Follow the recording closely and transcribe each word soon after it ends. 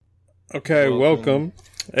Okay, welcome.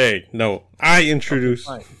 Hey, no, I introduce.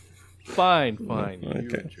 Okay, fine. You Okay.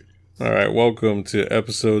 introduce. All right, welcome to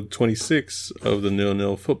episode 26 of the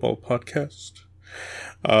Nil-Nil Football Podcast.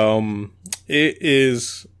 It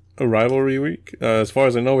is a rivalry week. As far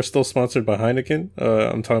as I know, we're still sponsored by Heineken.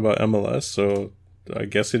 I'm talking about MLS, so I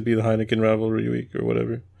guess it'd be the Heineken rivalry week or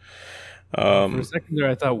whatever. For a second there,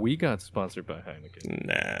 I thought we got sponsored by Heineken.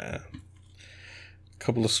 Nah.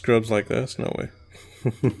 Couple of scrubs like that, no way.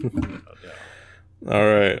 All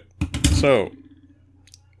right. So,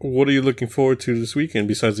 what are you looking forward to this weekend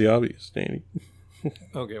besides the obvious, Danny?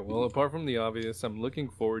 Okay, well, apart from the obvious, I'm looking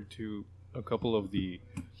forward to a couple of the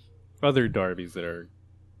other derbies that are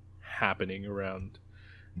happening around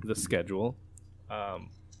the schedule.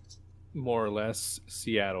 More or less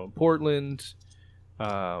Seattle and Portland,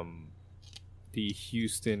 the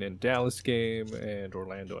Houston and Dallas game, and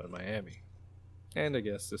Orlando and Miami. And I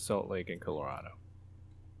guess the Salt Lake and Colorado.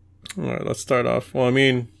 All right, let's start off. Well, I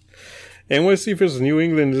mean, NYC versus New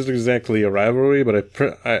England isn't exactly a rivalry, but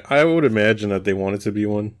I would imagine that they want it to be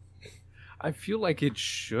one. I feel like it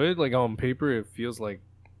should. Like, on paper, it feels like...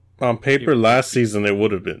 On paper, last season, it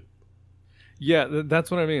would have been. Yeah,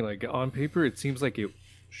 that's what I mean. Like, on paper, it seems like it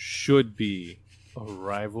should be a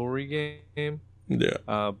rivalry game. Yeah.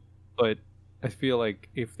 But I feel like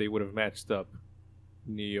if they would have matched up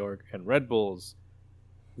New York and Red Bulls,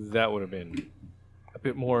 that would have been a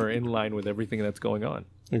bit more in line with everything that's going on.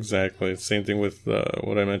 Exactly. Same thing with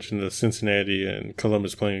what I mentioned, the Cincinnati and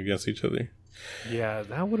Columbus playing against each other. Yeah,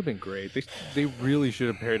 that would have been great. They really should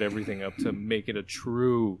have paired everything up to make it a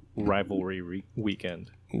true rivalry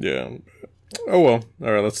weekend. Yeah. Oh, well.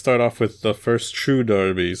 All right, let's start off with the first true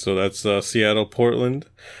derby. So that's Seattle-Portland,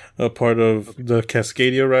 a part of the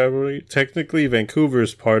Cascadia rivalry. Technically, Vancouver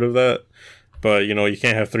is part of that, but, you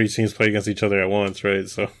can't have three teams play against each other at once, right?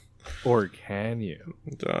 So, or can you?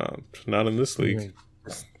 Not in this league.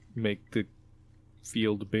 Make the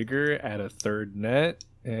field bigger, add a third net,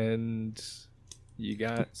 and you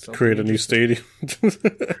got create a new stadium.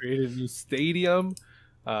 Create a new stadium.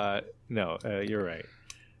 No, you're right.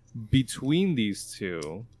 Between these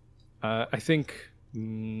two, I think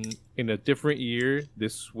in a different year,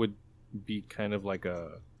 this would be kind of like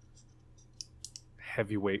a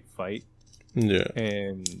heavyweight fight. Yeah.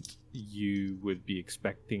 And you would be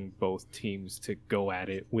expecting both teams to go at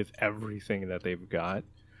it with everything that they've got.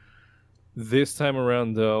 This time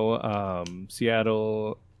around, though,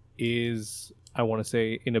 Seattle is, I want to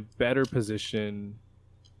say, in a better position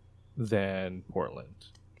than Portland.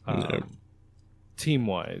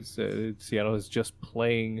 Team-wise, Seattle is just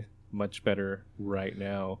playing much better right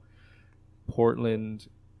now. Portland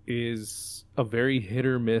is a very hit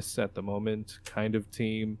or miss at the moment kind of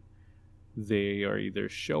team. They are either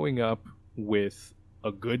showing up with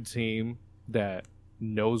a good team that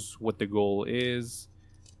knows what the goal is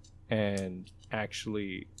and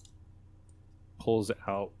actually pulls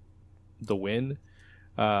out the win,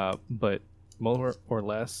 but more or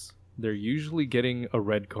less, they're usually getting a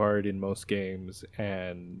red card in most games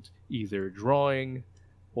and either drawing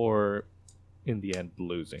or, in the end,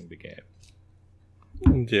 losing the game.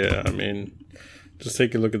 Yeah, I mean, just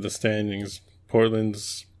take a look at the standings.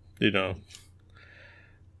 Portland's,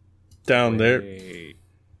 down there.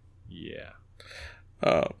 Yeah.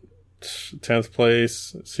 10th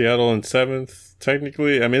place, Seattle in 7th.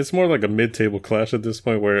 Technically, I mean, it's more like a mid-table clash at this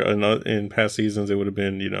point, where in past seasons it would have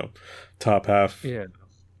been, top half. Yeah.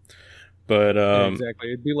 But exactly,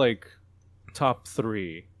 it'd be like top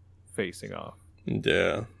 3 facing off.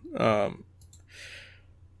 Yeah.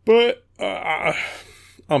 But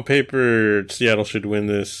on paper, Seattle should win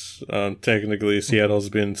this. Technically, Seattle's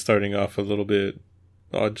been starting off a little bit.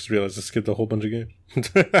 I just realized I skipped a whole bunch of games.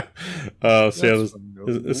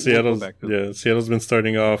 Seattle's been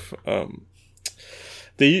starting off.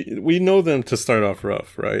 We know them to start off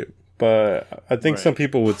rough, right? But I think some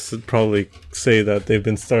people would probably say that they've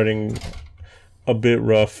been starting a bit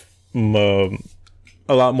rough, a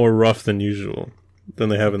lot more rough than usual than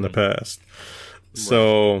they have in the past.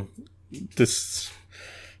 So that's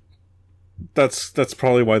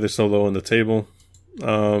probably why they're so low on the table.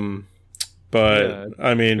 But yeah,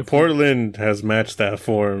 I mean, Portland has matched that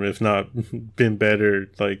form, if not been better,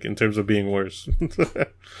 like in terms of being worse.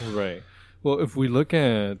 Right. Well, if we look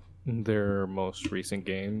at their most recent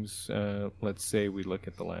games, let's say we look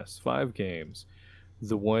at the last 5 games.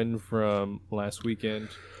 The one from last weekend,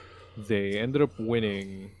 they ended up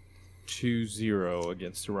winning 2-0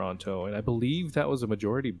 against Toronto, and I believe that was a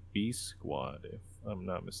majority B squad, if I'm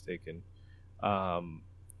not mistaken.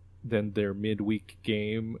 Then their midweek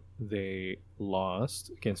game, they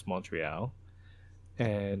lost against Montreal.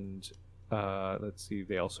 And Let's see.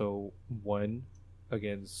 They also won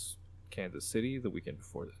against Kansas City the weekend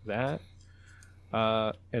before that.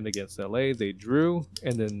 And against LA, they drew.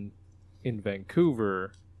 And then in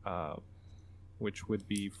Vancouver, which would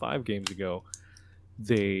be 5 games ago,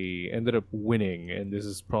 they ended up winning. And this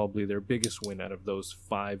is probably their biggest win out of those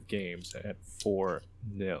 5 games at 4-0.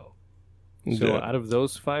 So out of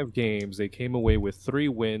those 5 games, they came away with 3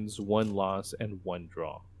 wins, 1 loss, and 1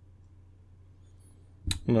 draw.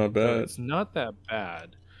 Not bad. So it's not that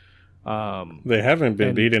bad. They haven't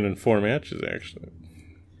been beaten in 4 matches, actually.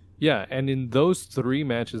 Yeah, and in those 3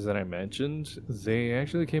 matches that I mentioned, they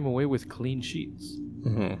actually came away with clean sheets.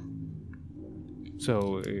 Mm-hmm.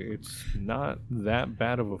 So it's not that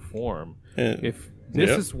bad of a form. And, if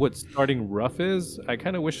this is what starting rough is, I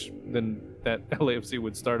kind of wish then that LAFC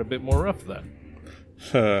would start a bit more rough then.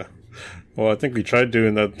 Well, I think we tried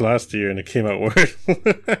doing that last year and it came out worse.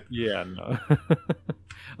 Yeah, no.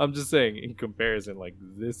 I'm just saying, in comparison, like,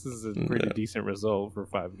 this is a pretty decent result for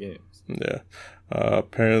 5 games. Yeah.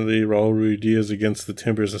 Apparently, Raul Ruiz against the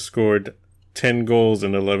Timbers has scored 10 goals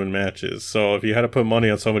in 11 matches. So if you had to put money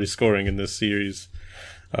on somebody scoring in this series,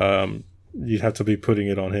 you'd have to be putting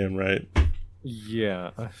it on him, right?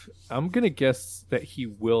 Yeah. I'm going to guess that he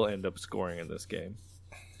will end up scoring in this game.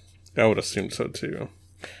 I would assume so, too.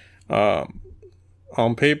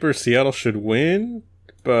 On paper, Seattle should win,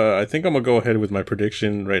 but I think I'm going to go ahead with my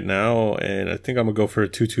prediction right now, and I think I'm going to go for a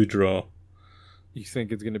 2-2 draw. You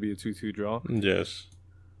think it's going to be a 2-2 draw? Yes.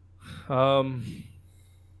 I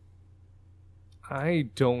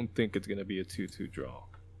don't think it's going to be a 2-2 draw.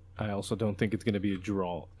 I also don't think it's going to be a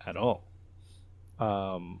draw at all.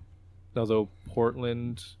 Although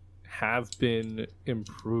Portland have been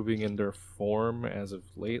improving in their form as of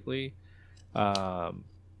lately,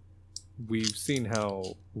 we've seen how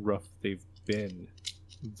rough they've been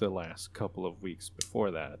the last couple of weeks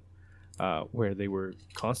before that, where they were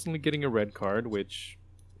constantly getting a red card, which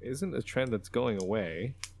isn't a trend that's going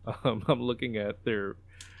away. I'm looking at their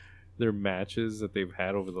matches that they've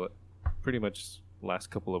had over the pretty much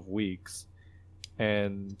last couple of weeks,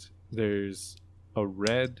 and there's a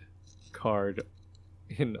red card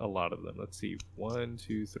in a lot of them. Let's see, 1,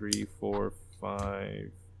 2, 3, 4,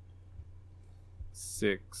 5,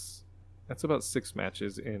 6. That's about 6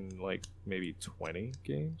 matches in like maybe 20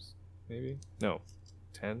 games, maybe no,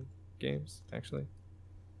 10 games actually.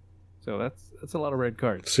 So that's a lot of red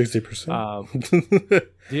cards. 60%.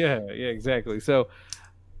 Yeah, exactly. So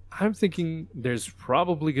I'm thinking there's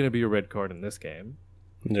probably going to be a red card in this game.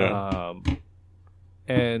 Yeah.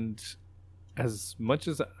 And as much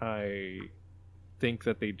as I think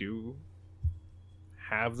that they do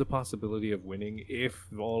have the possibility of winning if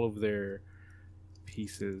all of their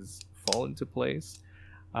pieces fall into place,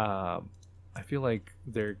 I feel like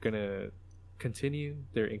they're going to continue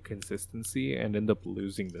their inconsistency and end up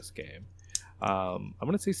losing this game. I'm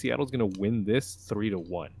going to say Seattle's going to win this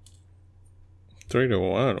 3-1.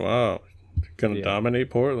 3-1. Wow. Gonna dominate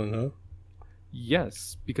Portland, huh?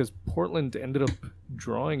 Yes, because Portland ended up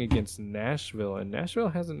drawing against Nashville, and Nashville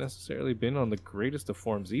hasn't necessarily been on the greatest of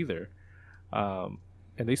forms either. And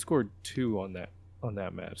they scored 2 on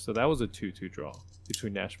that match. So that was a 2-2 draw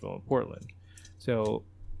between Nashville and Portland. So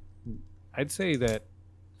I'd say that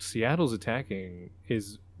Seattle's attacking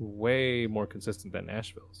is way more consistent than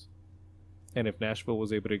Nashville's. And if Nashville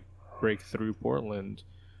was able to break through Portland,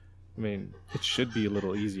 I mean, it should be a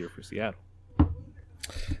little easier for Seattle.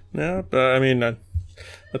 Yeah, but I mean, I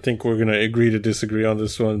think we're going to agree to disagree on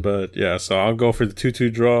this one. But yeah, so I'll go for the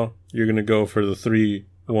 2-2 draw. You're going to go for the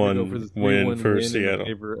 3-1 win for Seattle. In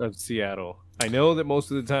favor of Seattle. I know that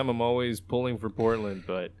most of the time I'm always pulling for Portland,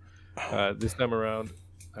 but this time around,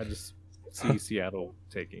 I just see Seattle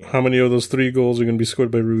taking it. How many of those 3 goals are going to be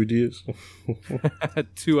scored by Rui Diaz?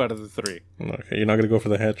 2 out of the 3. Okay, you're not going to go for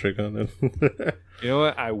the hat trick on it. You know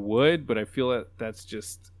what? I would, but I feel that that's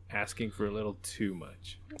just asking for a little too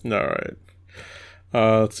much. All right.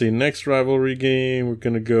 Let's see. Next rivalry game, we're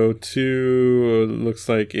going to go to, looks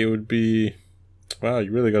like it would be, wow,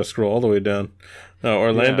 you really got to scroll all the way down.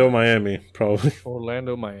 Orlando, Miami, probably.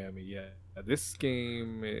 Orlando, Miami, yeah. This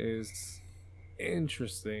game is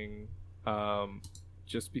interesting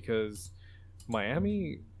just because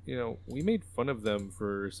Miami, we made fun of them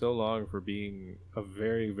for so long for being a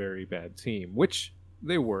very, very bad team, which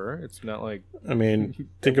they were. It's not like... I mean,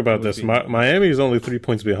 think about this. Miami is only 3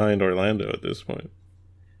 points behind Orlando at this point.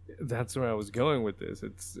 That's where I was going with this.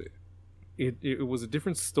 It was a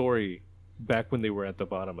different story back when they were at the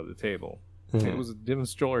bottom of the table. Mm-hmm. It was a different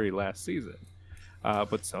story last season.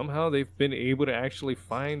 But somehow they've been able to actually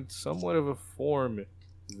find somewhat of a form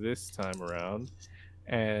this time around.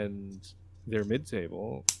 And they're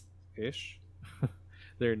mid-table. ish.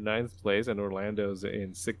 They're in ninth place, and Orlando's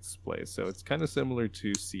in sixth place. So it's kind of similar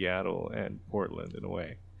to Seattle and Portland in a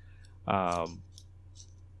way. But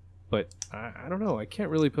I don't know. I can't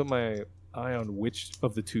really put my eye on which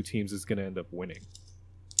of the two teams is going to end up winning.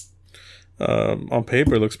 On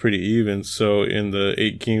paper, it looks pretty even. So in the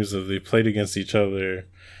 8 games that they played against each other,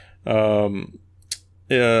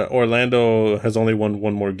 Orlando has only won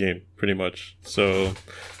one more game, pretty much. So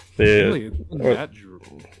they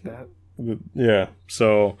yeah.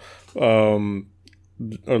 So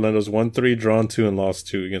Orlando's won 3, drawn 2, and lost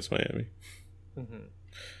 2 against Miami. Mm-hmm.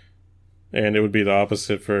 And it would be the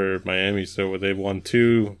opposite for Miami. So they've won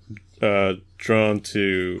 2, drawn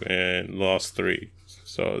 2, and lost 3.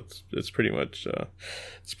 So it's pretty much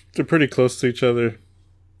they're pretty close to each other.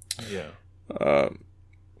 Yeah.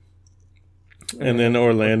 And then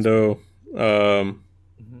Orlando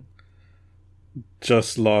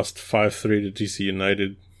just lost 5-3 to DC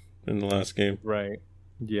United in the last game. Right.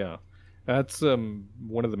 Yeah. That's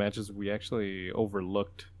one of the matches we actually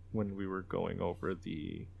overlooked when we were going over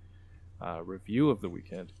the review of the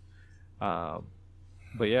weekend.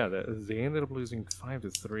 But yeah, they ended up losing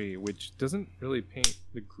 5-3, which doesn't really paint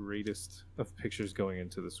the greatest of pictures going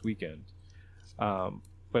into this weekend. But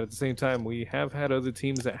at the same time, we have had other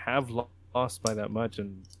teams that have lost by that much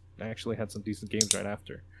and actually had some decent games right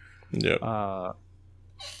after. Yeah.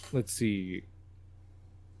 Let's see.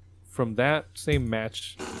 From that same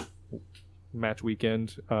match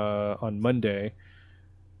weekend on Monday,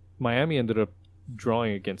 Miami ended up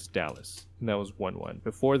drawing against Dallas, and that was 1-1.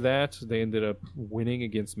 Before that, they ended up winning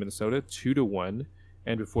against Minnesota 2-1,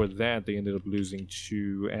 and before that, they ended up losing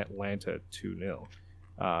to Atlanta 2-0.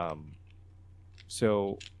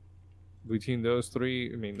 So between those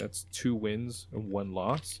 3, I mean, that's 2 wins and 1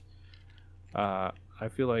 loss. I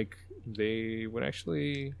feel like they would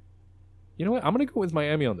actually... You know what? I'm going to go with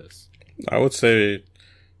Miami on this. I would say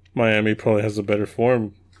Miami probably has a better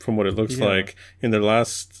form from what it looks like. In their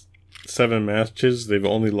last 7 matches, they've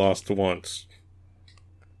only lost once.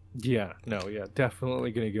 Yeah,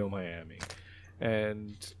 definitely going to go Miami.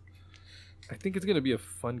 And I think it's going to be a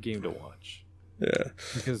fun game to watch. Yeah.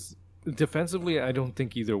 Because defensively, I don't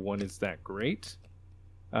think either one is that great.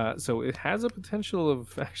 So it has a potential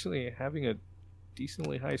of actually having a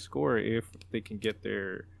decently high score if they can get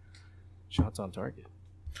their shots on target.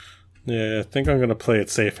 Yeah, I think I'm going to play it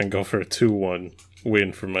safe and go for a 2-1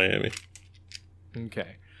 win for Miami.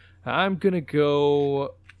 Okay. I'm going to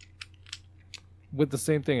go with the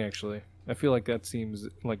same thing, actually. I feel like that seems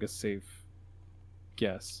like a safe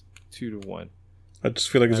guess. 2-1. I just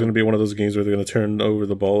feel like it's going to be one of those games where they're going to turn over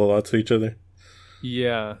the ball a lot to each other.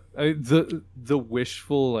 Yeah. The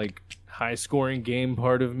wishful, like, high-scoring game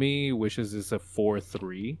part of me wishes it's a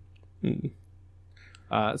 4-3.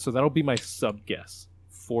 So that'll be my sub-guess.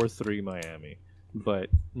 4-3 Miami. But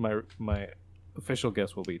my official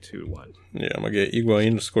guess will be 2-1. Yeah, I'm going to get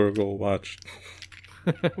Higuain to score a goal. Watch.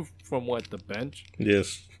 From what, the bench?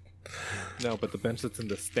 Yes. No, but the bench that's in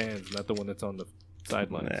the stands, not the one that's on the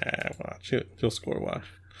sidelines. Nah, watch. He'll score, watch.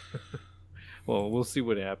 Well, we'll see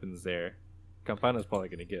what happens there. Campana's probably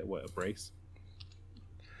going to get, what, a brace?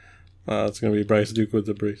 It's going to be Bryce Duke with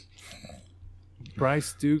the brace.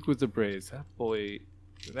 Bryce Duke with the brace. That boy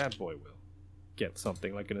will get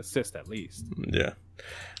something, like an assist at least. Yeah.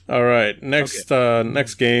 All right. Next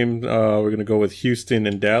game, we're going to go with Houston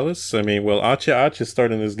and Dallas. I mean, well, Ache is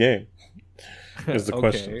starting this game is the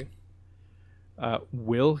question.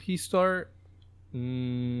 Will he start?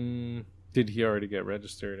 Did he already get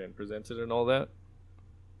registered and presented and all that?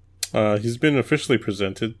 He's been officially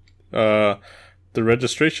presented. The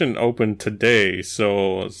registration opened today,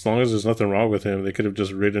 so as long as there's nothing wrong with him, they could have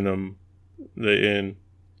just ridden him in.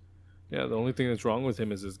 Yeah, the only thing that's wrong with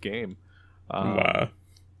him is his game. Wow.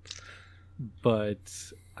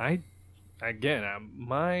 But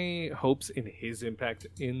my hopes in his impact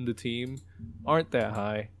in the team aren't that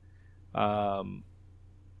high.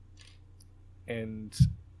 And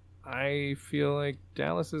I feel like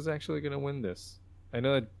Dallas is actually going to win this. I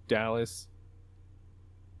know that Dallas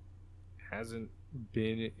hasn't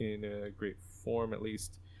been in a great form, at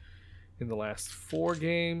least in the last 4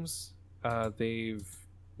 games. They've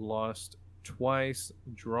lost twice,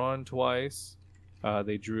 drawn twice.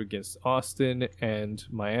 They drew against Austin and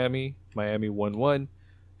Miami. Miami 1-1,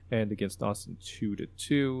 and against Austin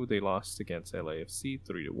 2-2. They lost against LAFC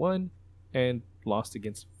 3-1, and lost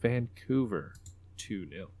against Vancouver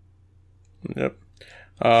 2-0. Yep.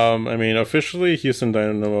 I mean, officially, Houston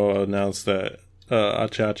Dynamo announced that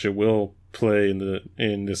Ache will play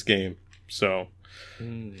in this game, so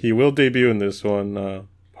he will debut in this one.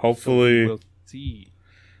 Hopefully, so we'll see.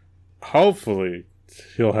 Hopefully,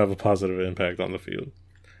 he'll have a positive impact on the field.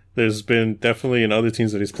 There's been definitely in other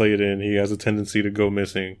teams that he's played in, he has a tendency to go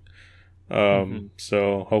missing.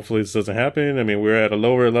 So hopefully this doesn't happen. I mean, we're at a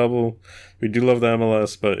lower level. We do love the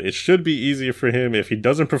MLS, but it should be easier for him if he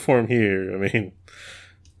doesn't perform here. I mean,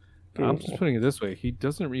 I'm just putting it this way: he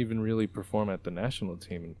doesn't even really perform at the national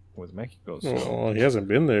team with Mexico. So. Well, he hasn't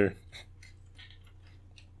been there.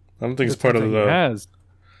 I don't think it's part of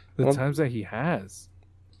the times that he has,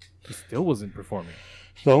 he still wasn't performing.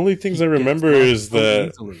 The only things I remember is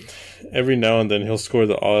that every now and then he'll score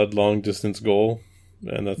the odd long distance goal,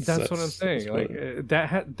 and that's what I'm saying. Like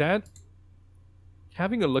that,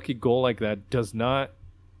 having a lucky goal like that does not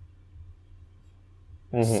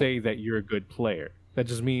say that you're a good player. That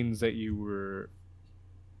just means that you were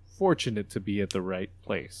fortunate to be at the right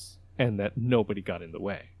place and that nobody got in the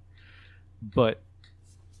way. But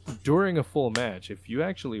during a full match, if you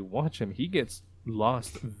actually watch him, he gets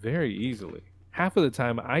lost very easily. Half of the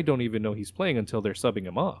time, I don't even know he's playing until they're subbing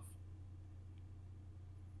him off.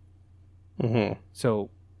 So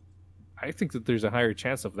I think that there's a higher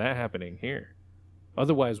chance of that happening here.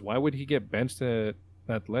 Otherwise, why would he get benched at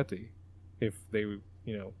Atleti if they,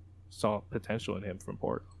 saw potential in him from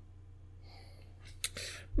Porto?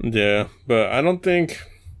 Yeah, but I don't think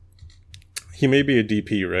he may be a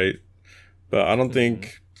DP, right? But I don't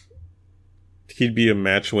think he'd be a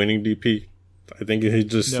match-winning DP. I think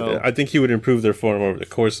I think he would improve their form over the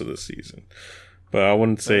course of the season. But I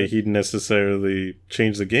wouldn't say he'd necessarily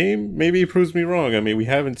change the game. Maybe he proves me wrong. I mean, we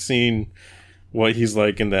haven't seen what he's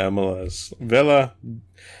like in the MLS. Vela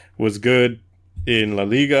was good in La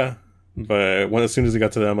Liga, but as soon as he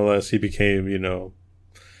got to the MLS, he became,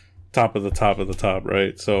 top of the top,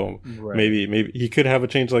 right? So maybe he could have a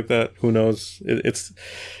change like that. Who knows?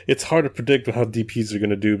 It's hard to predict how DPs are going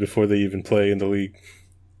to do before they even play in the league.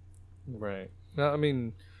 Right. I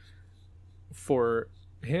mean, for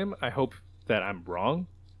him, I hope that I'm wrong.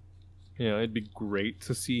 It'd be great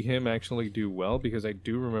to see him actually do well, because I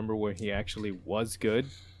do remember when he actually was good.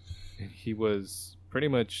 He was pretty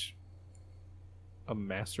much a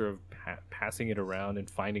master of passing it around and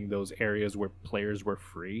finding those areas where players were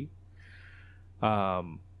free.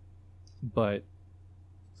 But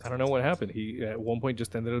I don't know what happened. He at one point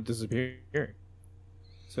just ended up disappearing.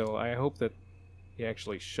 So I hope that he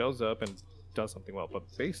actually shows up and does something well. But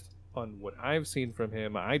based on what I've seen from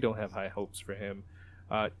him, I don't have high hopes for him.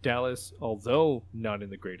 Dallas, although not in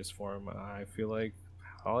the greatest form, I feel like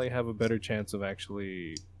probably have a better chance of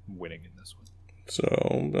actually winning in this one.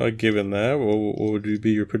 So, given that, what would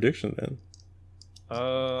be your prediction then?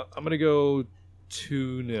 I'm going to go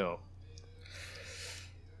 2-0.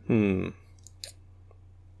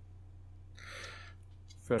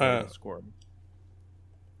 Federer score.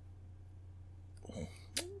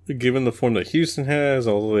 Given the form that Houston has,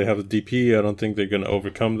 although they have a DP, I don't think they're going to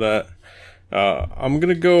overcome that. I'm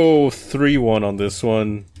going to go 3-1 on this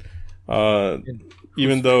one.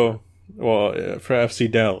 Even though, for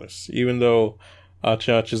FC Dallas, even though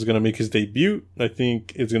Achach is going to make his debut, I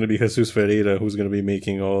think it's going to be Jesus Ferreira who's going to be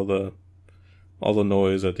making all the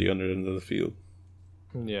noise at the under end of the field.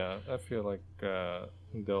 Yeah, I feel like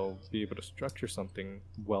they'll be able to structure something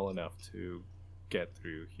well enough to get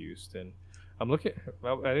through Houston. I'm looking.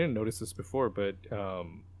 Well, I didn't notice this before, but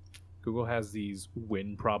Google has these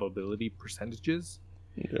win probability percentages.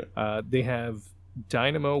 Yeah. They have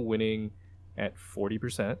Dynamo winning at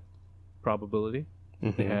 40% probability.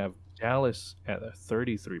 They have Dallas at a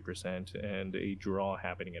 33% and a draw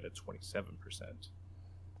happening at a 27%.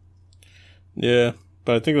 Yeah,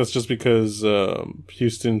 but I think that's just because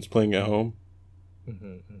Houston's playing at home.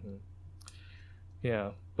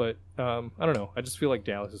 Yeah, but I don't know. I just feel like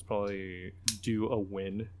Dallas is probably due a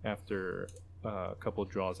win after a couple of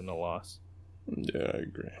draws and a loss. Yeah, I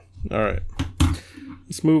agree. All right.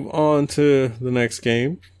 Let's move on to the next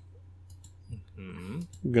game.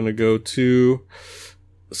 I'm going to go to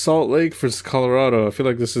Salt Lake versus Colorado. I feel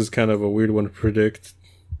like this is kind of a weird one to predict.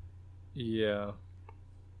 Yeah,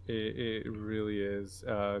 it really is.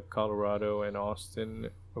 Colorado and Austin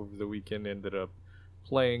over the weekend ended up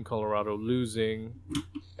playing, Colorado losing.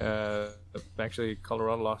 Actually,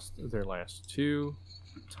 Colorado lost their last two,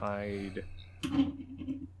 tied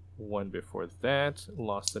one before that,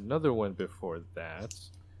 lost another one before that,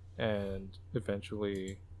 and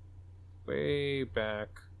eventually, way back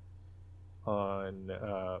on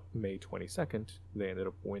May 22nd, they ended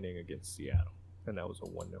up winning against Seattle, and that was a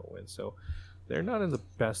 1-0 win. So they're not in the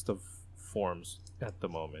best of forms at the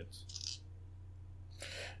moment.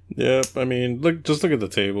 Yep, I mean, look at the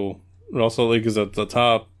table. Salt Lake is at the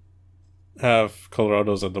top half,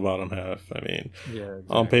 Colorado's at the bottom half. I mean, yeah,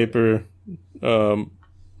 exactly. On paper,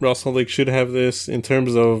 Real Salt Lake should have this in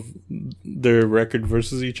terms of their record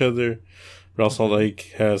versus each other. Real Salt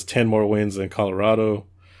Lake has 10 more wins than Colorado.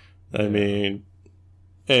 I mean,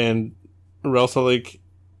 and Real Salt Lake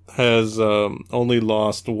has only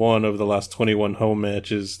lost one of the last 21 home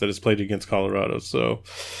matches that it's played against Colorado. So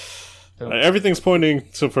everything's pointing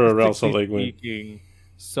for a Real Salt Lake win.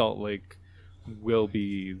 Salt Lake will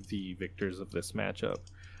be the victors of this matchup.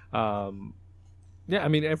 Yeah, I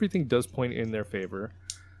mean, everything does point in their favor.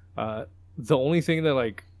 The only thing that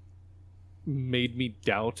like made me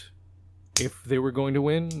doubt if they were going to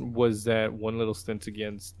win was that one little stint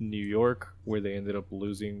against New York where they ended up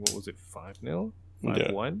losing, what was it, 5-0?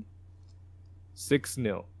 5-1?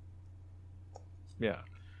 6-0. Yeah.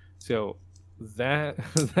 So that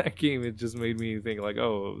that game, it just made me think like,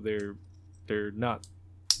 oh, they're not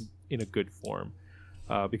in a good form.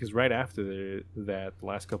 Because right after the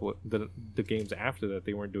last couple of the games after that,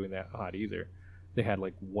 they weren't doing that hot either. They had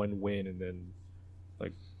like one win and then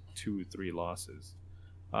like 2-3 losses.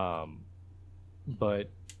 But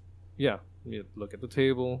yeah, you look at the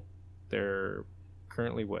table. They're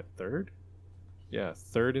currently what, third? Yeah,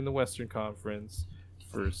 third in the Western Conference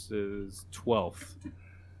versus 12th,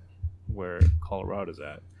 where Colorado's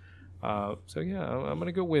at. So yeah, I'm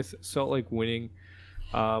gonna go with Salt Lake winning.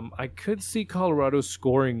 I could see Colorado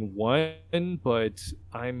scoring one, but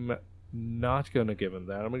I'm not going to give them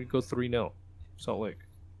that. I'm going to go 3-0, Salt Lake.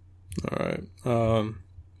 All right. I'm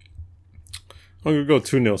going to go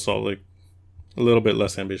 2-0 Salt Lake. A little bit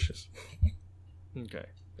less ambitious. Okay.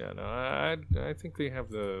 Yeah, no, I think they have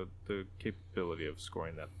the capability of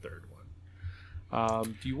scoring that third one.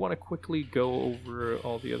 Do you want to quickly go over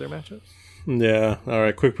all the other matchups? Yeah. All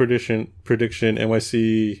right. Quick prediction.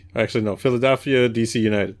 NYC. Actually, no. Philadelphia. DC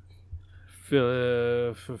United.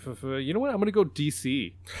 You know what? I'm gonna go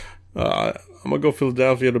DC. I'm gonna go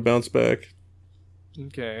Philadelphia to bounce back.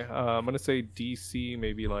 Okay. I'm gonna say DC.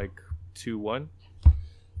 Maybe like 2-1.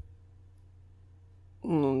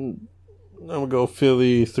 I'm gonna go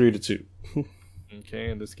Philly 3-2. Okay,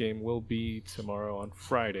 and this game will be tomorrow on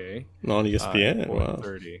Friday. On ESPN. 4:30. Wow.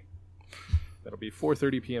 That'll be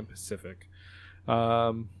 4:30 p.m. Pacific.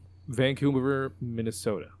 Vancouver,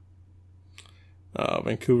 Minnesota.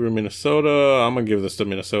 Vancouver, Minnesota. I'm gonna give this to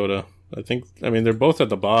Minnesota. I mean, they're both at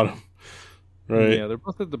the bottom, right? Yeah, they're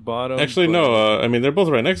both at the bottom. Actually, no. I mean, they're both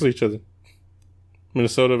right next to each other.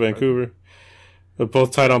 Minnesota, Vancouver. They're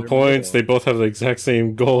both tied on points. They both have the exact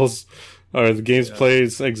same goals, or the games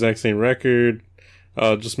played, exact same record.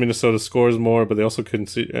 Just Minnesota scores more, but they also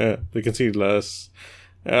they concede less.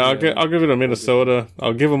 I'll give it to Minnesota.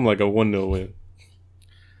 I'll give them like a 1-0 win.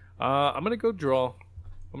 I'm gonna go draw.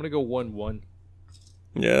 I'm gonna go 1-1.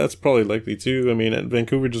 Yeah, that's probably likely too. I mean,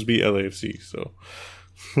 Vancouver just beat LAFC, so.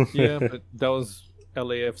 Yeah, but that was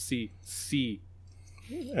LAFC C.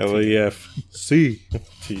 LAFC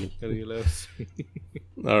team. LAFC.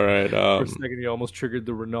 All right. For a second, you almost triggered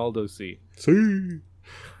the Ronaldo C. C.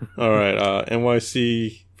 All right.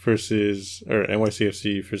 NYCFC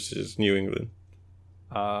versus New England.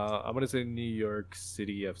 I'm gonna say New York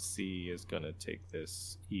City FC is gonna take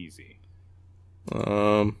this easy.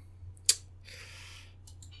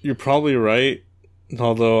 You're probably right.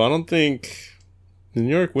 Although I don't think did New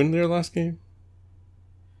York win their last game.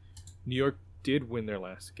 New York did win their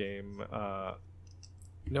last game.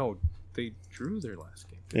 No, they drew their last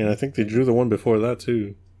game. And I think they drew the one before that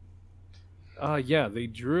too. Yeah, they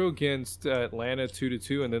drew against Atlanta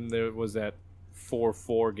 2-2, and then there was that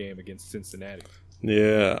 4-4 game against Cincinnati.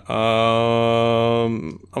 Yeah,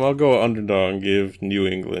 I'm gonna go underdog and give New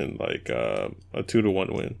England like a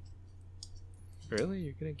 2-1 win. Really,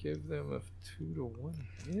 you're gonna give them a 2-1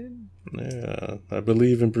 win? Yeah, I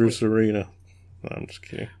believe in Bruce Arena. No, I'm just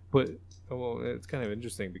kidding. But well, it's kind of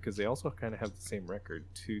interesting because they also kind of have the same record.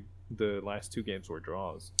 The last two games were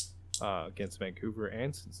draws against Vancouver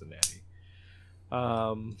and Cincinnati.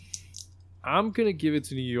 I'm gonna give it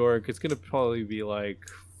to New York. It's gonna probably be like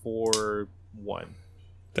 4-1.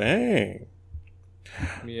 Dang.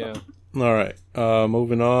 Yeah. All right.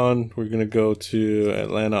 Moving on. We're gonna go to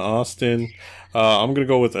Atlanta, Austin. I'm gonna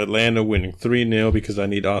go with Atlanta winning 3-0 because I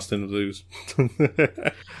need Austin to lose.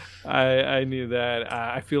 I knew that.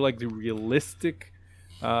 I feel like the realistic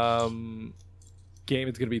game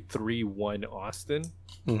is gonna be 3-1 Austin.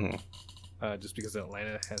 Mm-hmm. Just because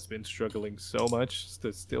Atlanta has been struggling so much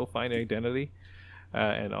to still find identity,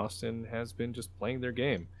 and Austin has been just playing their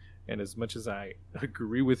game. And as much as I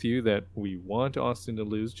agree with you that we want Austin to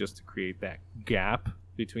lose just to create that gap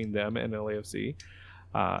between them and LAFC,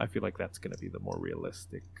 I feel like that's going to be the more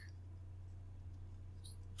realistic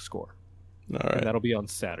score. All right. And that'll be on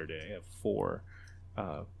Saturday at 4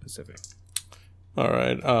 Pacific. All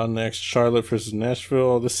right. Next, Charlotte versus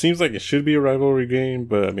Nashville. This seems like it should be a rivalry game,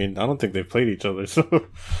 but I mean, I don't think they've played each other. So,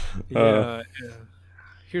 Yeah.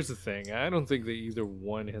 Here's the thing. I don't think that either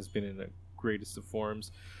one has been in the greatest of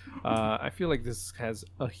forms. I feel like this has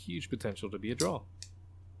a huge potential to be a draw.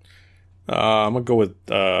 I'm gonna go with.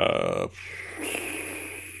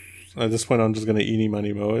 At this point, I'm just gonna eeny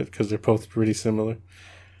money mow it because they're both pretty similar.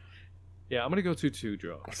 Yeah, I'm gonna go 2-2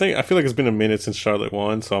 draw. I feel like it's been a minute since Charlotte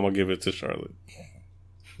won, so I'm gonna give it to Charlotte.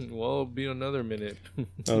 Well, it'll be another minute.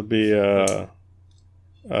 That'll be a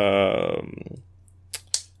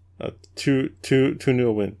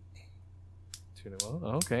 2-0 win. 2-0.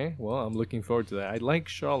 Okay. Well, I'm looking forward to that. I like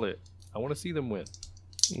Charlotte. I want to see them win.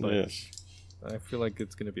 But Yes. I feel like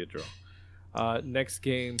it's gonna be a draw. Next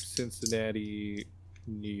game, Cincinnati,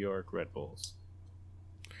 New York Red Bulls.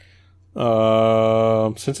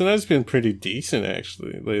 Cincinnati's been pretty decent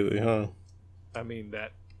actually lately, huh? I mean,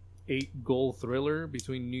 that 8-goal thriller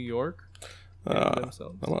between New York and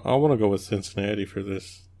themselves. I want to go with Cincinnati for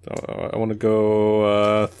this. I want to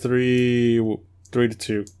go 3-2.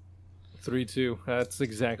 3-2. That's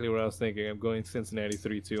exactly what I was thinking. I'm going Cincinnati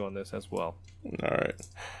 3-2 on this as well. All right.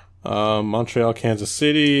 Montreal, Kansas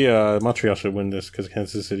City. Montreal should win this because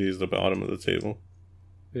Kansas City is the bottom of the table.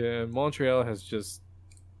 Yeah, Montreal has just,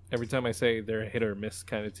 every time I say they're a hit or miss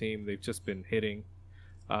kind of team, they've just been hitting.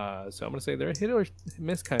 So I'm going to say they're a hit or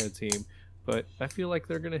miss kind of team, but I feel like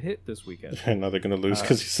they're going to hit this weekend. And now they're going to lose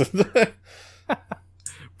because you said that.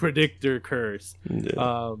 Predictor curse.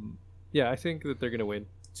 Yeah. Yeah, I think that they're going to win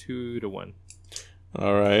 2-1.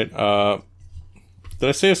 All right. Did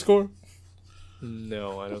I say a score?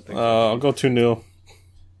 No, I don't think so. I'll go 2-0.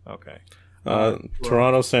 Okay.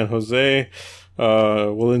 Toronto, San Jose.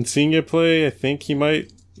 Will Insigne play? I think he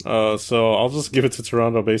might. So I'll just give it to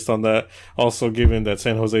Toronto based on that. Also, given that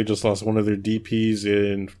San Jose just lost one of their DPs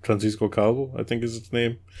in Francisco Calvo, I think is his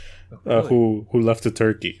name, Really? who left to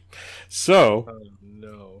Turkey. So,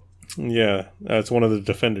 No. yeah, it's one of the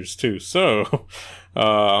defenders too. So,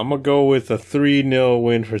 I'm gonna go with a 3-0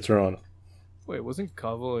 win for Toronto. Wait, wasn't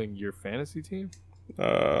Cavo in your fantasy team?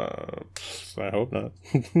 I hope not.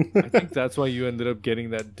 I think that's why you ended up getting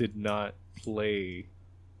that did not play.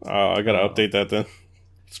 I gotta update that then.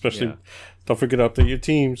 Especially, Yeah. don't forget to update your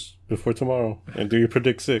teams before tomorrow and do your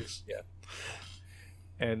predict 6. Yeah.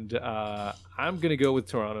 And I'm going to go with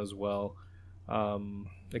Toronto as well.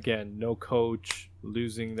 Again, no coach,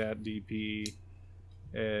 losing that DP.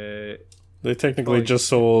 They technically just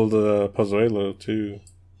sold Pozuelo too,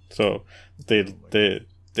 so they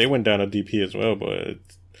went down a DP as well, but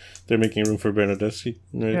they're making room for Bernardeschi.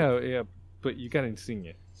 Right? Yeah, but you got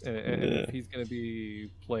Insigne. And if he's going to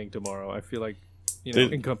be playing tomorrow, I feel like,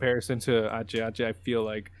 in comparison to Ache, I feel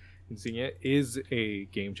like Insigne is a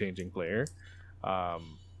game-changing player.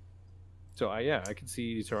 So, I can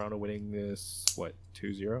see Toronto winning this,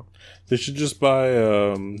 2-0? They should just buy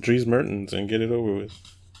Dries Mertens and get it over with.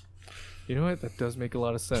 You know what? That does make a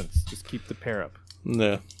lot of sense. Just keep the pair up.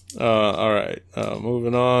 Yeah. All right.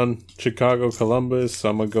 Moving on. Chicago, Columbus.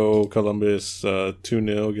 I'm going to go Columbus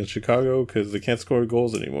 2-0 against Chicago because they can't score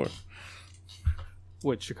goals anymore.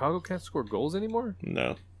 What, Chicago can't score goals anymore?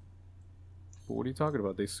 No. But what are you talking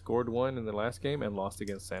about? They scored one in the last game and lost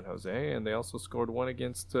against San Jose, and they also scored one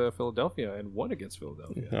against Philadelphia and won against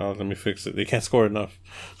Philadelphia. Oh, let me fix it. They can't score enough.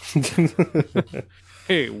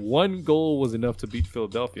 Hey, one goal was enough to beat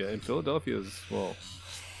Philadelphia, and Philadelphia is,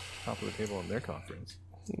 top of the table in their conference.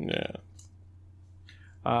 Yeah.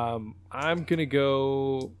 I'm going to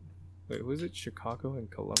go... Wait, who is it? Chicago and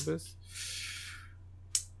Columbus?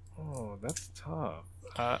 Oh, that's tough.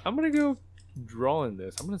 I'm going to go draw in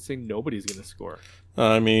this. I'm going to say nobody's going to score.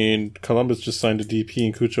 I mean, Columbus just signed a DP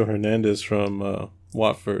in Cucho Hernandez from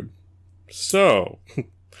Watford. So,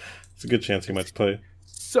 it's a good chance he might play.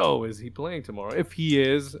 So, is he playing tomorrow? If he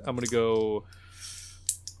is, I'm going to go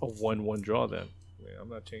a 1-1 draw then. Wait, I'm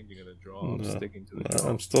not changing it to draw. I'm sticking to the draw.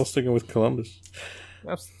 I'm still sticking with Columbus.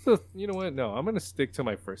 You know what? No, I'm going to stick to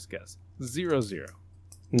my first guess. 0-0.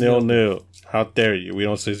 Nil-Nil. How dare you? We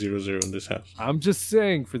don't say 0-0 in this house. I'm just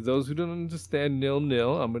saying, for those who don't understand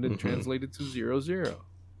nil-nil, I'm going to translate it to 0-0.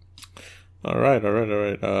 All right.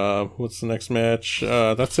 What's the next match?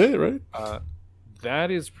 That's it, right? That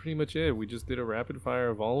is pretty much it. We just did a rapid fire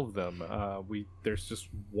of all of them. There's just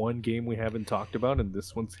one game we haven't talked about, and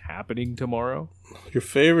this one's happening tomorrow. Your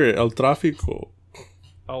favorite, El Trafico.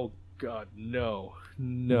 Oh, God, no.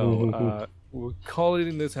 We'll call it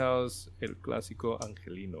in this house El Clásico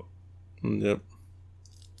Angelino. Yep.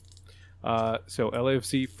 So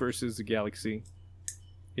LAFC versus the Galaxy.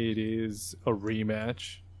 It is a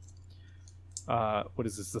rematch. What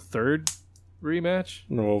is this, the third rematch.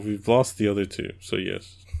 No, we've lost the other two, so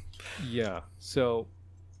yes. Yeah, so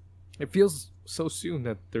it feels so soon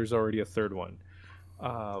that there's already a third one.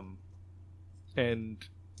 And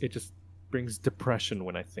it just brings depression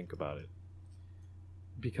when I think about it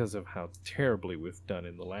because of how terribly we've done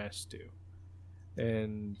in the last two.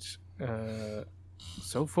 And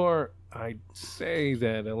so far, I'd say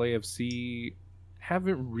that LAFC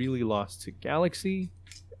haven't really lost to Galaxy,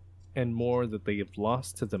 and more that they have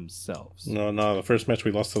lost to themselves. No, the first match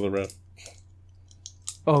we lost to the ref.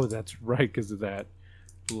 Oh, that's right, because of that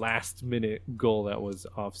last-minute goal that was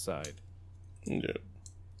offside. Yeah.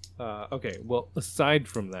 Okay, well, aside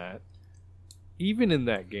from that, even in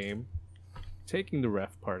that game, taking the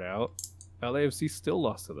ref part out, LAFC still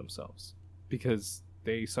lost to themselves because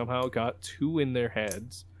they somehow got too in their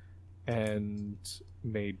heads and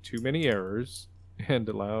made too many errors and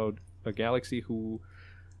allowed a Galaxy who,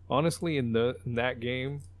 honestly, in that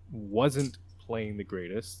game, wasn't playing the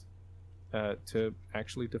greatest to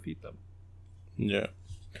actually defeat them. Yeah.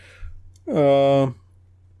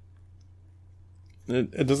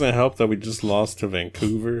 It doesn't help that we just lost to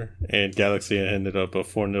Vancouver and Galaxy ended up a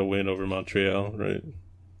 4-0 win over Montreal, right?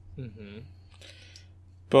 Mm-hmm.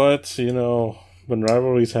 But, when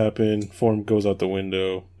rivalries happen, form goes out the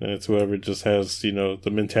window, and it's whoever just has, the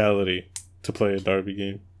mentality to play a derby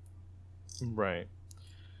game. Right.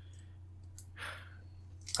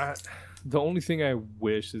 The only thing I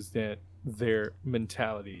wish is that their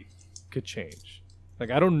mentality could change. Like,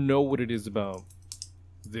 I don't know what it is about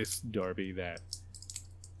this derby that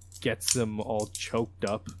gets them all choked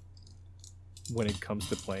up when it comes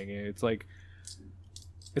to playing it. It's like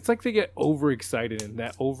they get overexcited, and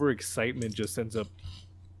that overexcitement just ends up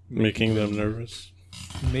making them nervous.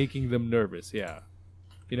 Making them nervous, yeah.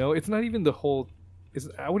 It's not even the whole.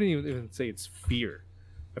 I wouldn't even say it's fear.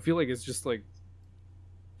 I feel like it's just like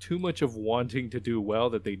too much of wanting to do well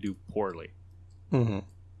that they do poorly. Mm-hmm.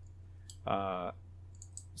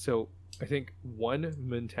 So I think one,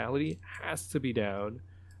 mentality has to be down,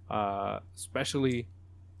 especially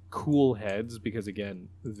cool heads, because again,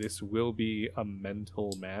 this will be a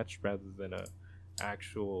mental match rather than a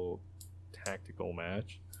actual tactical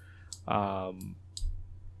match.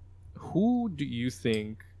 Who do you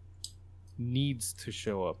think needs to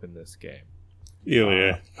show up in this game?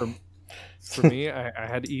 Ilya. For me, I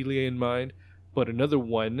had Ilya in mind, but another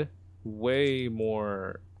one way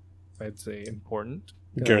more, I'd say, important.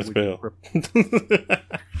 Gareth Bale.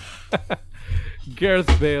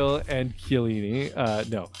 Gareth Bale and Chiellini.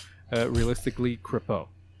 Realistically, Crepeau.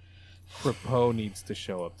 Crepeau needs to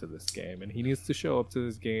show up to this game, and he needs to show up to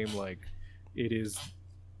this game like it is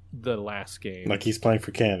the last game. Like he's playing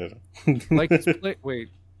for Canada. Wait,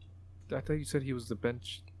 I thought you said he was the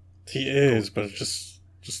bench. He is, but just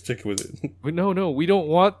stick with it. But no, we don't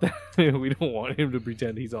want that. We don't want him to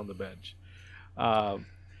pretend he's on the bench.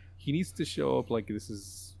 He needs to show up like this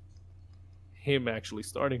is him actually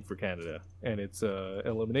starting for Canada, and it's a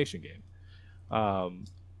elimination game.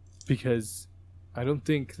 Because I don't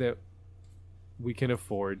think that we can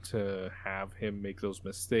afford to have him make those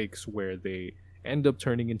mistakes where they end up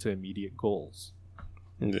turning into immediate goals.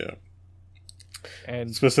 Yeah.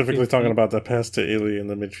 And specifically talking about that pass to Ilya in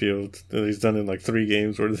the midfield that he's done in like 3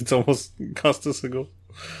 games where it's almost cost us a goal.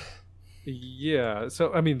 Yeah,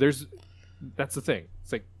 so I mean, that's the thing.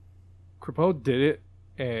 It's like Crepeau did it,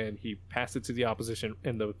 and he passed it to the opposition,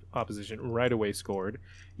 and the opposition right away scored.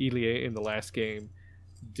 Ilya in the last game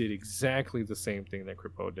did exactly the same thing that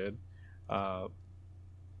Crepeau did,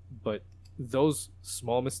 but those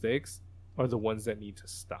small mistakes are the ones that need to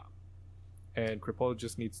stop. And Crepeau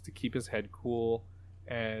just needs to keep his head cool,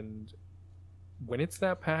 and when it's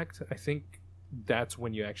that packed, I think that's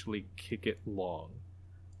when you actually kick it long.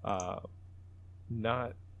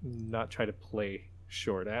 Not try to play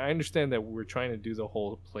short. I understand that we're trying to do the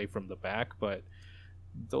whole play from the back, but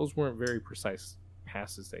those weren't very precise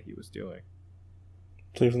passes that he was doing.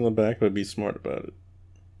 Play from the back, but be smart about it.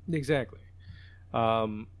 Exactly.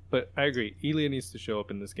 But I agree. Ilya needs to show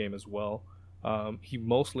up in this game as well. He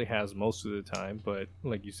mostly has most of the time, but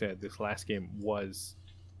like you said, this last game was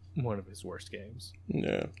one of his worst games.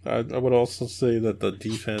 Yeah, I would also say that the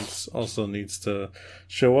defense also needs to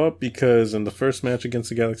show up, because in the first match against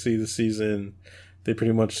the Galaxy this season, they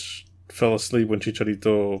pretty much fell asleep when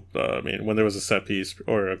Chicharito, when there was a set piece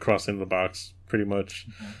or a cross into the box, pretty much.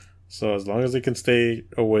 Mm-hmm. So as long as they can stay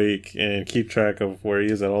awake and keep track of where he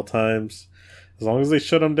is at all times, as long as they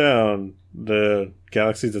shut him down, the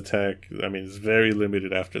Galaxy's attack, is very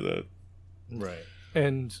limited after that. Right.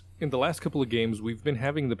 And in the last couple of games, we've been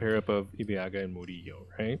having the pair up of Ibiaga and Murillo,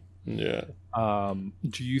 right? Yeah.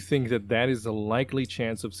 Do you think that that is a likely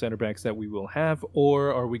chance of center backs that we will have,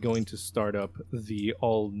 or are we going to start up the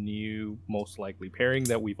all new, most likely pairing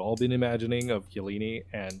that we've all been imagining of Chiellini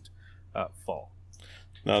and Fall?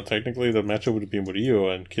 Now, technically, the matchup would be Murillo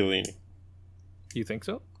and Chiellini. You think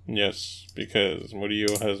so? Yes, because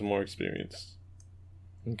Murillo has more experience.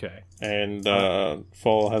 Okay. And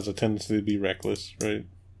Fall has a tendency to be reckless, right?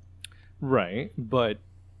 Right, but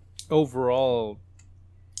overall,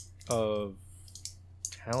 of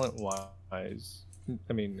talent-wise,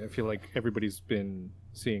 I mean, I feel like everybody's been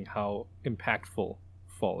seeing how impactful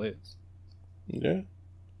Fall is. Yeah.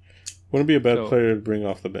 Wouldn't be a bad player to bring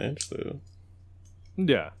off the bench, though.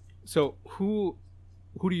 Yeah. So who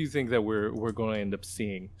do you think that we're going to end up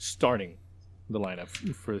seeing starting the lineup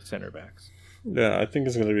for the center backs? Yeah, I think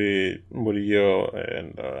it's going to be Murillo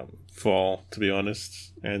and Fall, to be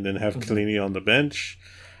honest, and then have Chiellini on the bench.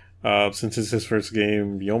 Since it's his first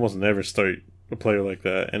game, you almost never start a player like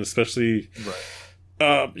that, and especially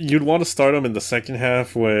you'd want to start him in the second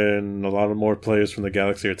half when a lot of more players from the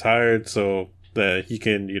Galaxy are tired, so that he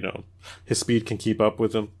can, his speed can keep up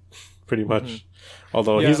with him, pretty much.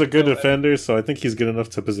 Although he's a good defender, so I think he's good enough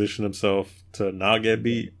to position himself to not get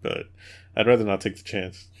beat, but I'd rather not take the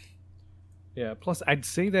chance. Yeah, plus I'd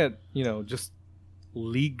say that, just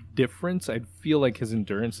league difference, I'd feel like his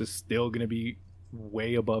endurance is still going to be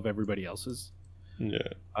way above everybody else's.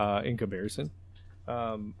 Yeah. In comparison.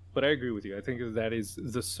 But I agree with you. I think that is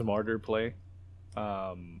the smarter play.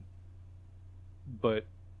 But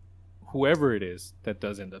whoever it is that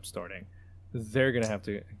does end up starting, they're going to have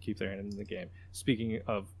to keep their hand in the game. Speaking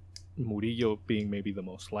of Murillo being maybe the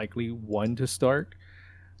most likely one to start,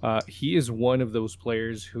 he is one of those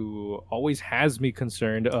players who always has me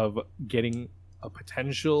concerned of getting a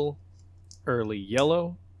potential early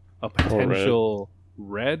yellow, a potential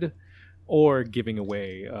red, or giving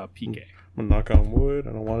away PK. I'm gonna knock on wood.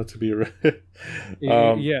 I don't want it to be a red.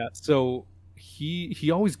 Yeah, so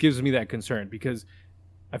he always gives me that concern because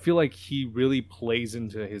I feel like he really plays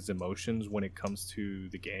into his emotions when it comes to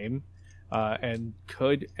the game, and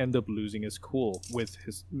could end up losing his cool with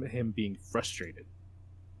him being frustrated.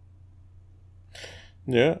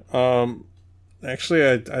 Yeah.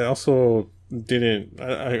 Actually, I also didn't.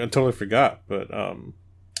 I totally forgot, but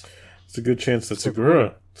it's a good chance that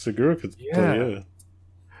Segura could play. Yeah.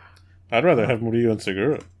 I'd rather have Murillo and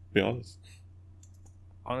Segura, to be honest.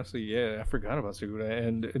 Honestly, yeah, I forgot about Segura,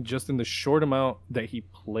 and just in the short amount that he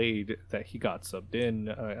played, that he got subbed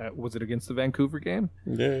in, was it against the Vancouver game?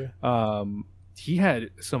 Yeah. He had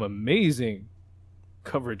some amazing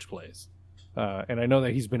coverage plays, and I know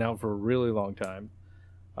that he's been out for a really long time,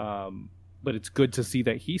 but it's good to see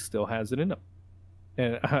that he still has it in him.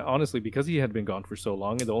 And honestly, because he had been gone for so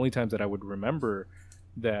long, and the only times that I would remember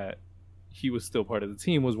that he was still part of the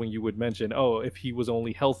team was when you would mention, oh, if he was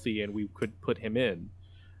only healthy and we could put him in.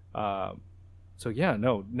 So yeah,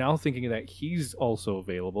 no, now thinking that he's also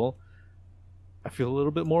available, I feel a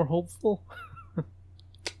little bit more hopeful.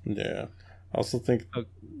 Yeah. I also think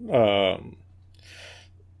are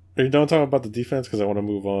you done talking about the defense? Because I want to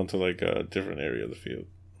move on to like a different area of the field.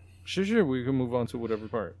 Sure. We can move on to whatever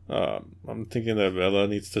part. I'm thinking that Vela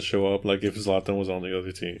needs to show up like if Zlatan was on the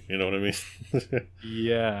other team. You know what I mean?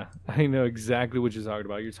 Yeah, I know exactly what you're talking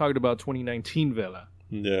about. You're talking about 2019 Vela.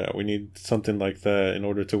 Yeah, we need something like that in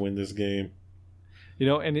order to win this game.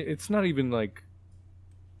 And it's not even like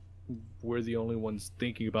we're the only ones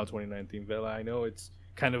thinking about 2019 Vela. I know it's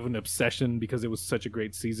kind of an obsession because it was such a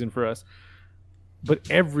great season for us.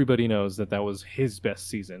 But everybody knows that was his best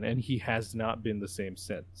season, and he has not been the same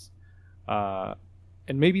since.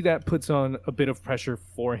 And maybe that puts on a bit of pressure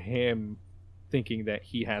for him, thinking that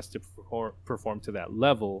he has to perform to that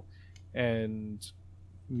level, and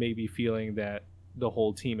maybe feeling that the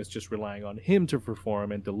whole team is just relying on him to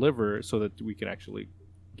perform and deliver so that we can actually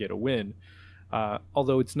get a win.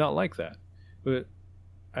 Although it's not like that. But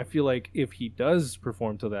I feel like if he does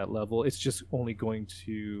perform to that level, it's just only going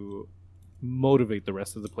to motivate the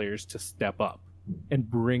rest of the players to step up and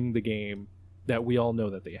bring the game that we all know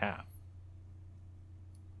that they have.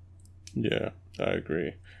 Yeah, I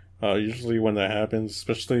agree. Usually when that happens,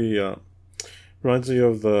 especially reminds me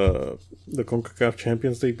of the CONCACAF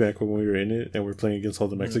Champions League back when we were in it and we were playing against all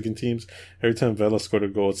the Mexican teams. Every time Vela scored a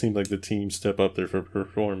goal, it seemed like the team step up there for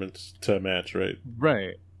performance to match, right?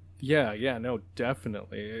 Right. Yeah, no,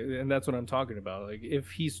 definitely. And that's what I'm talking about. Like,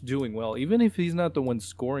 if he's doing well, even if he's not the one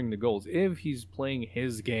scoring the goals, if he's playing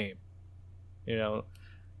his game,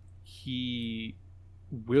 he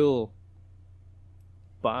will,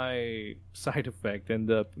 by side effect,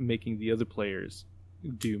 end up making the other players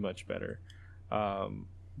do much better.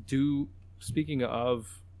 Speaking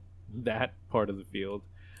of that part of the field.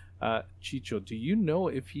 Chicho, do you know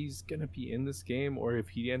if he's going to be in this game or if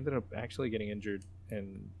he ended up actually getting injured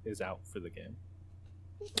and is out for the game?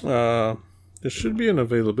 There should be an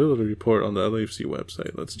availability report on the LAFC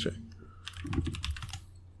website. Let's check.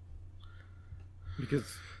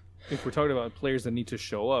 Because if we're talking about players that need to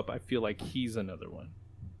show up, I feel like he's another one.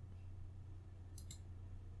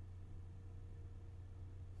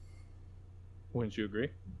 Wouldn't you agree?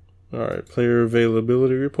 All right, player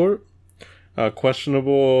availability report.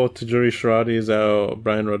 Questionable. Tajuri Sharadi is out.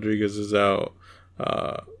 Brian Rodriguez is out.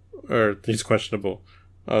 Or he's questionable.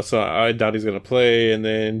 So I doubt he's going to play. And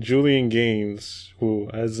then Julian Gaines, who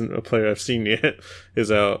isn't a player I've seen yet,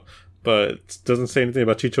 is out. But doesn't say anything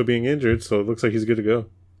about Chicho being injured, so it looks like he's good to go.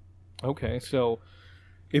 Okay, so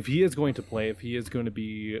if he is going to play, if he is going to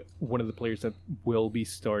be one of the players that will be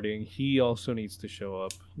starting, he also needs to show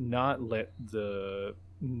up, not let the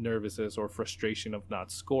nervousness or frustration of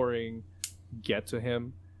not scoring get to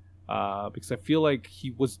him. Because I feel like he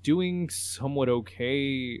was doing somewhat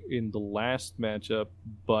okay in the last matchup,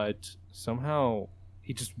 but somehow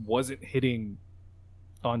he just wasn't hitting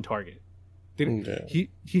on target. Didn't he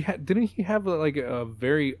have like a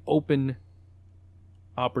very open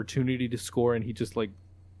opportunity to score and he just like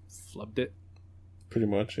flubbed it? Pretty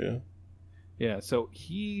much, yeah. Yeah, so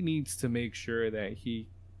he needs to make sure that he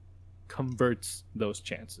converts those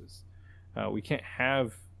chances. We can't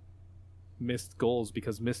have missed goals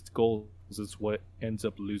because missed goals is what ends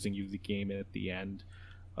up losing you the game at the end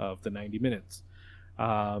of the 90 minutes.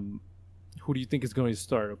 Who do you think is going to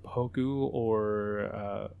start, Opoku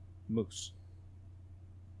or Moose?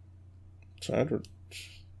 I'd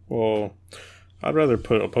rather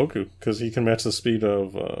put Opoku because he can match the speed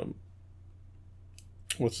of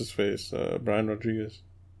what's his face, Brian Rodriguez.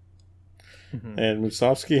 Mm-hmm. And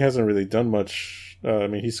Musovski hasn't really done much. I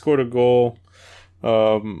mean, he scored a goal.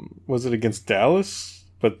 Was it against Dallas?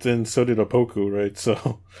 But then so did Opoku, right?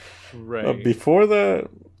 So right. Before that,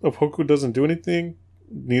 Opoku doesn't do anything.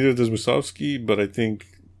 Neither does Musovski, but I think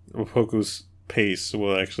Opoku's pace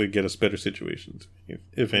will actually get us better situations,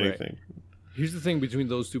 if anything. Right. Here's the thing between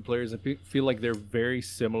those two players. I feel like they're very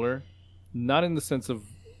similar, not in the sense of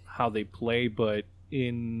how they play, but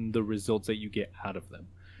in the results that you get out of them.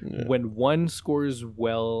 Yeah. When one scores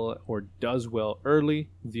well or does well early,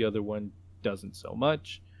 the other one doesn't so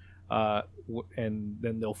much, and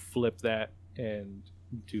then they'll flip that and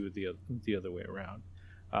do the other way around.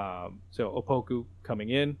 So Opoku coming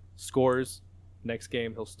in, scores. Next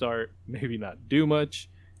game he'll start, maybe not do much,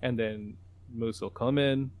 and then Moose will come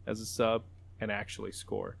in as a sub and actually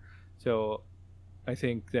score. So I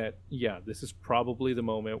think that, this is probably the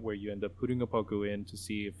moment where you end up putting Opoku in to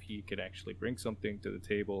see if he could actually bring something to the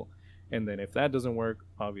table. And then if that doesn't work,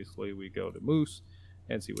 obviously we go to Moose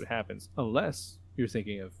and see what happens. Unless you're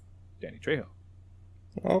thinking of Danny Trejo.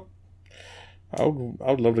 Well, I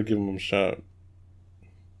would love to give him a shot.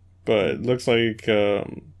 But it looks like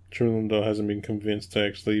Truland hasn't been convinced to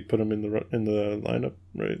actually put him in the lineup,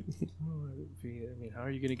 right? I mean, how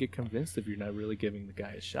are you going to get convinced if you're not really giving the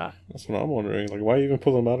guy a shot? That's what I'm wondering. Like, why even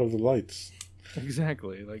pull him out of the lights?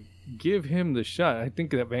 Exactly. Like, give him the shot. I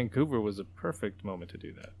think that Vancouver was a perfect moment to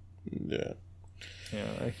do that. Yeah. Yeah.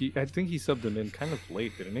 I think he subbed him in kind of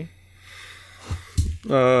late, didn't he?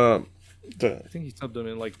 I think he subbed him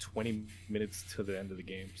in like 20 minutes to the end of the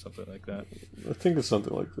game, something like that. I think it's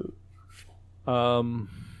something like that.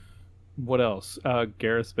 What else?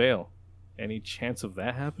 Gareth Bale. Any chance of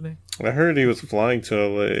that happening? I heard he was flying to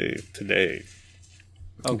LA today.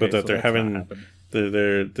 Okay, but that they're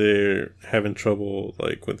having trouble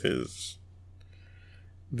like with his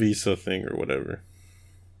visa thing or whatever.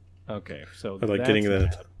 Okay, so or like getting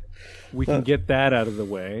that. We can get that out of the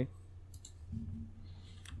way.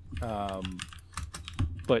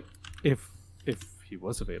 But if he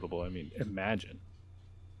was available, I mean, imagine.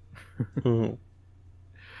 Mm-hmm.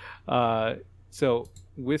 So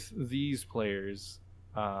with these players,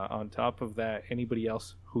 on top of that, anybody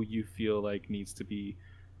else who you feel like needs to be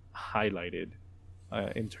highlighted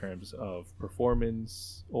in terms of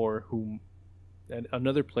performance, or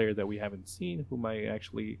another player that we haven't seen who might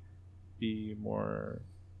actually be more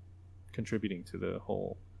contributing to the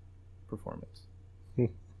whole performance?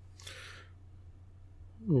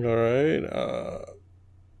 All right.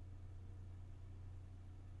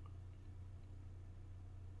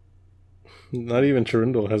 Not even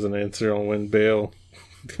Chirindle has an answer on when Bale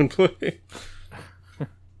can play.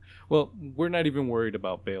 Well, we're not even worried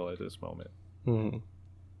about Bale at this moment. Mm-hmm.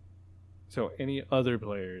 So any other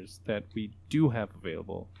players that we do have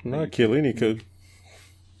available? Not Chiellini could.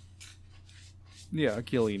 Yeah,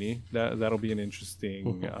 Chiellini. That'll be an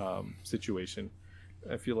interesting situation.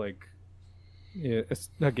 I feel like, yeah,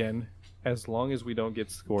 again, as long as we don't get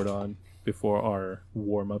scored on before our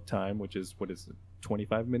warm up time, which is what is it,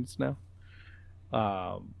 25 minutes now,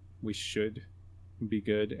 we should be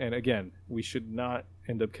good. And again, we should not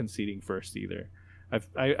end up conceding first either.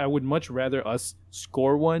 I would much rather us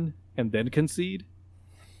score one and then concede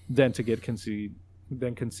than to get concede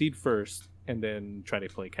first and then try to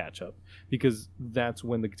play catch up, because that's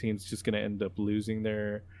when the team's just going to end up losing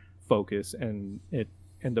their focus and it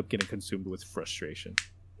end up getting consumed with frustration.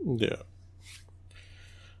 Yeah.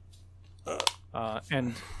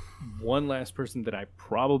 And one last person that I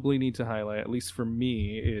probably need to highlight, at least for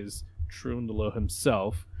me, is Nil-Nil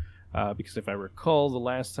himself. Because if I recall, the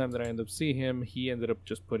last time that I ended up seeing him, he ended up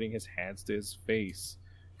just putting his hands to his face,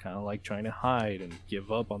 kind of like trying to hide and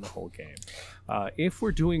give up on the whole game. If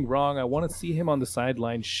we're doing wrong, I want to see him on the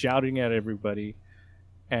sideline shouting at everybody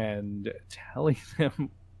and telling them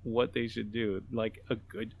what they should do, like a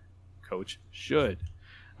good coach should.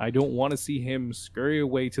 I don't want to see him scurry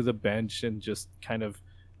away to the bench and just kind of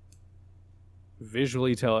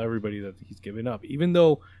visually tell everybody that he's given up, even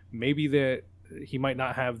though maybe that he might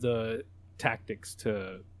not have the tactics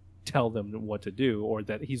to tell them what to do, or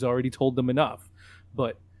that he's already told them enough.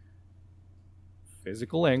 But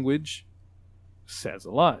physical language says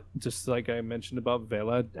a lot. Just like I mentioned about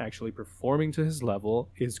Vela actually performing to his level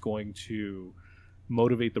is going to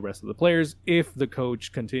motivate the rest of the players if the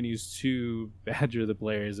coach continues to badger the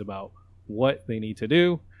players about what they need to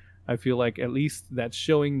do. I feel like at least that's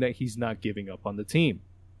showing that he's not giving up on the team.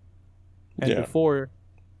 And before,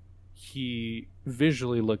 he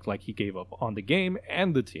visually looked like he gave up on the game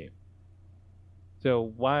and the team.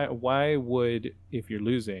 So why would, if you're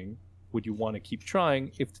losing, would you want to keep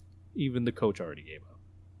trying if even the coach already gave up?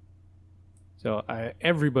 So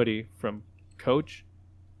everybody from coach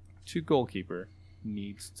to goalkeeper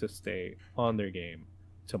needs to stay on their game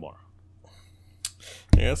tomorrow.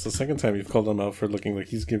 Yeah, it's the second time you've called him out for looking like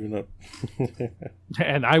he's giving up.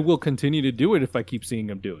 And I will continue to do it if I keep seeing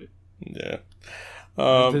him do it. Yeah.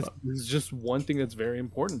 This is just one thing that's very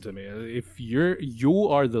important to me. If you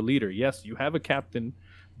are the leader, yes, you have a captain,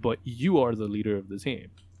 but you are the leader of the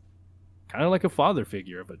team. Kind of like a father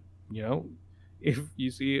figure, but if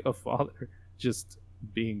you see a father just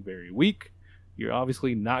being very weak, you're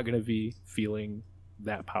obviously not going to be feeling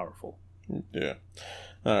that powerful. Yeah.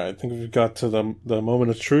 All right, I think we've got to the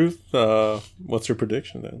moment of truth. What's your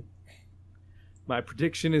prediction then? My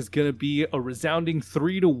prediction is going to be a resounding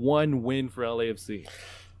 3-1 win for LAFC.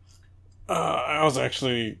 I was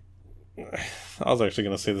actually going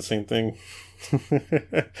to say the same thing.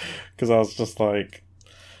 Because I was just like,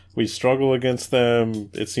 we struggle against them.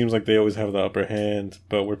 It seems like they always have the upper hand,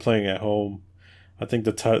 but we're playing at home. I think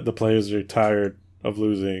the players are tired of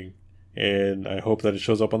losing, and I hope that it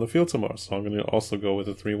shows up on the field tomorrow. So I'm going to also go with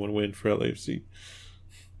a 3-1 win for LAFC.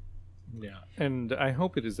 Yeah, and I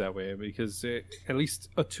hope it is that way, because at least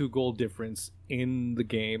a 2-goal difference in the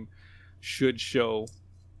game should show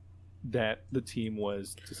that the team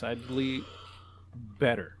was decidedly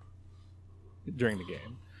better during the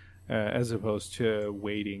game, as opposed to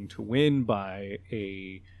waiting to win by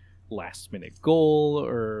a last-minute goal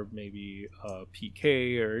or maybe a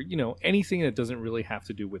PK or anything that doesn't really have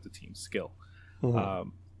to do with the team's skill. Mm-hmm.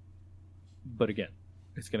 But again,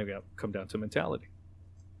 it's going to come down to mentality.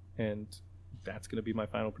 And that's going to be my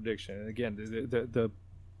final prediction. And again, the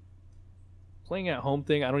playing at home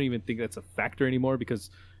thing, I don't even think that's a factor anymore,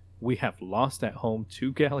 because we have lost at home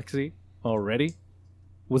to Galaxy already.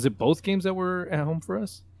 Was it both games that were at home for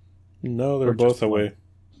us? No, they were both away. One?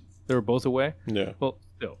 They were both away? Yeah. Well,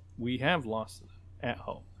 still, we have lost at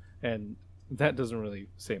home. And that doesn't really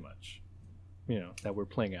say much, that we're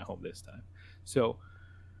playing at home this time. So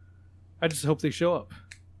I just hope they show up.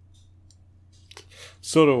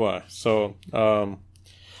 So do I. So,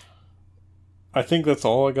 I think that's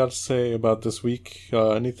all I got to say about this week.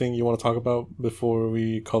 Anything you want to talk about before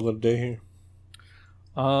we call it a day here?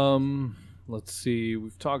 Let's see.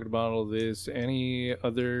 We've talked about all this. Any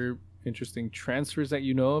other interesting transfers that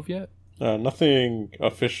you know of yet? Nothing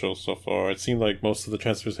official so far. It seemed like most of the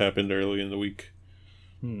transfers happened early in the week.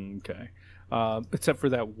 Okay. Except for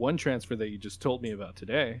that one transfer that you just told me about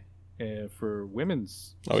today. For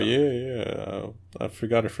women's. Oh, soccer. Yeah. I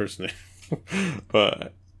forgot her first name.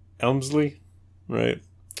 But Elmsley, right?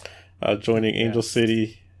 Joining Angel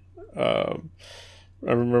City. I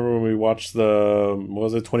remember when we watched the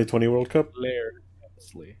 2020 World Cup?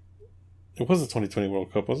 Elmsley. It was the 2020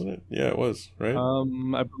 World Cup, wasn't it? Yeah, it was, right?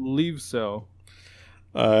 I believe so.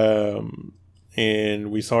 And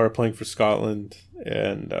we saw her playing for Scotland,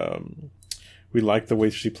 and we liked the way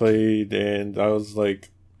she played, and I was like,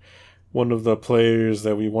 one of the players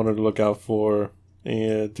that we wanted to look out for,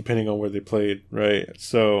 and depending on where they played, right?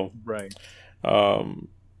 So, Right.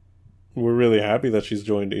 We're really happy that she's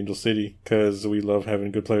joined Angel City because we love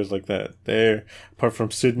having good players like that there. Apart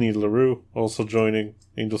from Sydney Leroux also joining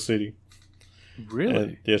Angel City. Really?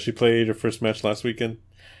 And, yeah, she played her first match last weekend.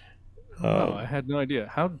 Wow, I had no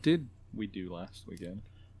idea. How did we do last weekend?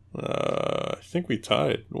 I think we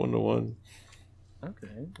tied 1-1.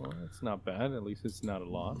 Okay, well, that's not bad. At least it's not a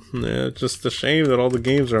loss. Yeah, just a shame that all the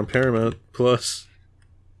games are on Paramount Plus.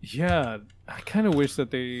 Yeah, I kind of wish that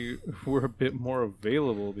they were a bit more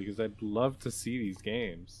available because I'd love to see these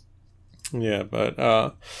games. Yeah, but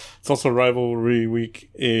it's also rivalry week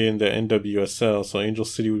in the NWSL, so Angel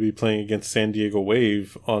City would be playing against San Diego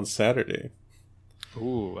Wave on Saturday.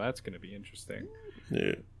 Ooh, that's going to be interesting.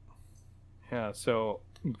 Yeah. Yeah, so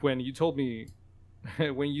when you told me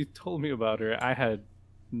about her, I had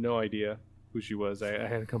no idea who she was. I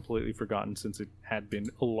had completely forgotten since it had been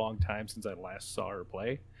a long time since I last saw her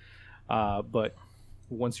play. But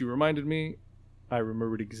once you reminded me, I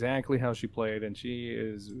remembered exactly how she played, and she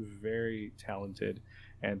is very talented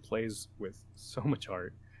and plays with so much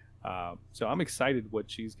heart. So I'm excited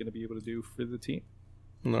what she's going to be able to do for the team.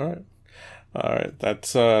 All right.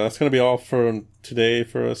 That's gonna be all for today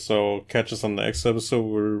for us. So catch us on the next episode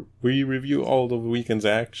where we review all the weekend's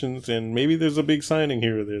actions, and maybe there's a big signing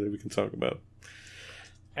here or there that we can talk about.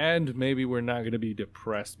 And maybe we're not going to be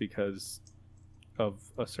depressed because of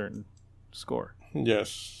a certain score.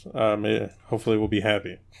 Yes. Hopefully we'll be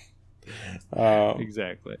happy.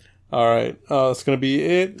 Exactly. All right. That's gonna be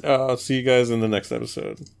it. See you guys in the next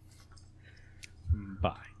episode.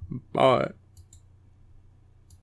 Bye. Bye.